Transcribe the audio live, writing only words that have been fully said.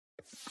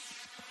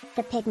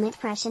The pigment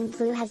Prussian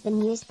blue has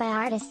been used by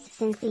artists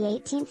since the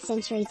 18th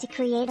century to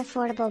create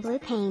affordable blue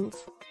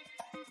paints.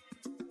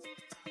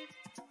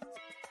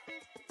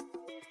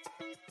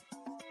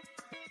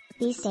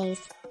 These days,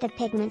 the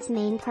pigment's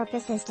main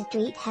purpose is to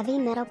treat heavy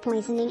metal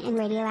poisoning and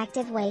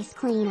radioactive waste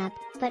cleanup,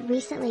 but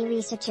recently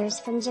researchers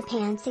from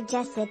Japan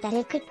suggested that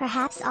it could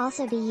perhaps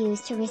also be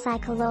used to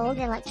recycle old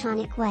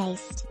electronic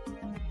waste.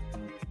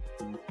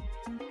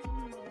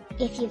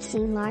 If you've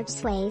seen large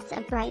swathes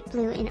of bright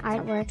blue in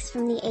artworks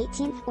from the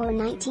 18th or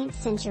 19th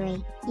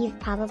century, you've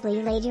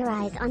probably laid your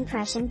eyes on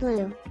Prussian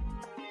blue.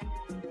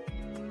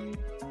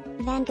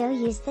 Van Gogh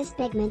used this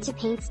pigment to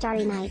paint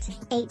Starry Night,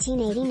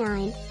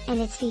 1889, and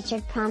it's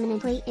featured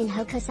prominently in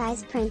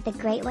Hokusai's print The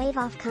Great Wave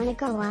off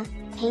Kanagawa,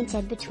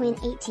 painted between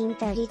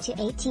 1830 to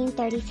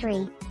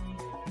 1833.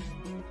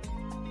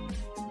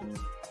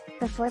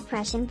 Before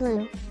Prussian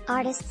blue,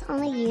 artists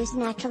only used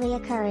naturally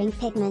occurring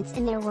pigments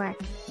in their work.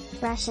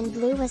 Prussian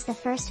blue was the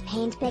first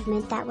paint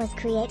pigment that was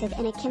created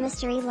in a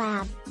chemistry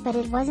lab, but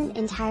it wasn't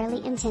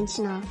entirely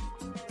intentional.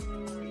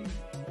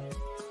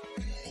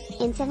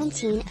 In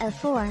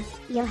 1704,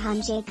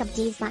 Johann Jacob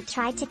Diesbach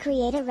tried to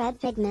create a red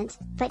pigment,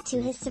 but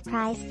to his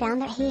surprise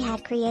found that he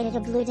had created a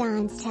blue dye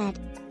instead.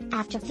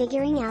 After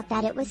figuring out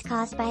that it was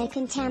caused by a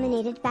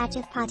contaminated batch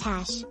of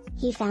potash,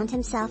 he found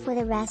himself with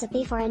a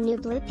recipe for a new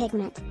blue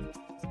pigment.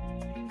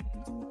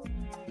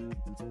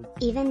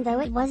 Even though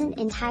it wasn't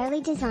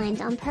entirely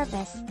designed on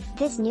purpose,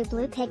 this new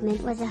blue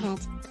pigment was a hit.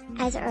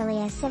 As early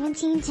as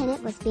 1710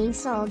 it was being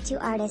sold to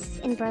artists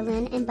in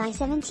Berlin, and by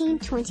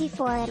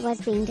 1724 it was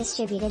being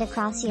distributed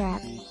across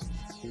Europe.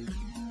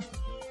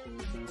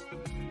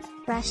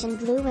 Prussian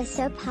blue was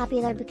so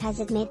popular because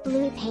it made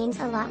blue paints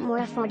a lot more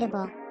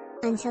affordable.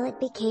 Until it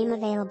became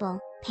available,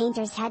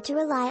 painters had to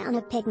rely on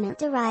a pigment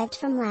derived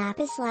from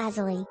lapis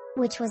lazuli,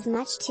 which was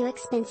much too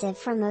expensive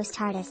for most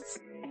artists.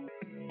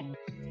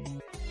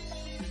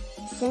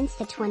 Since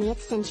the 20th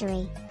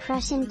century,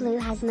 Prussian blue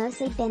has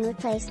mostly been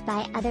replaced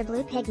by other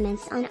blue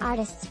pigments on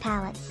artists'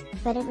 palettes,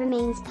 but it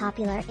remains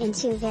popular in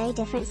two very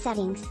different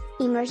settings: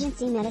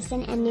 emergency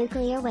medicine and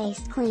nuclear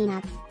waste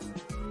cleanup.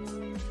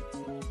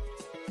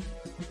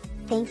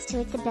 Thanks to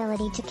its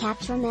ability to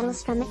capture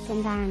metals from its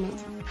environment,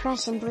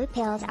 Prussian blue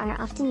pills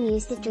are often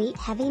used to treat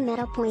heavy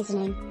metal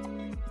poisoning.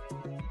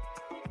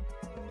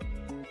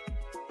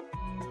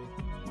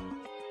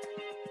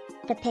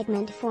 The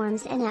pigment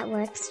forms a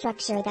network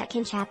structure that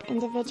can trap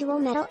individual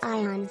metal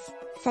ions,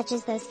 such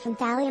as those from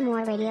thallium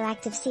or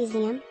radioactive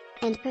cesium,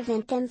 and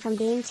prevent them from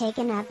being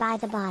taken up by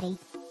the body.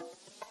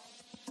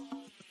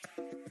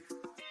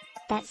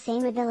 That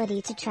same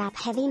ability to trap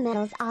heavy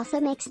metals also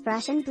makes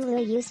Prussian blue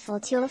a useful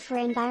tool for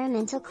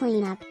environmental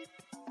cleanup.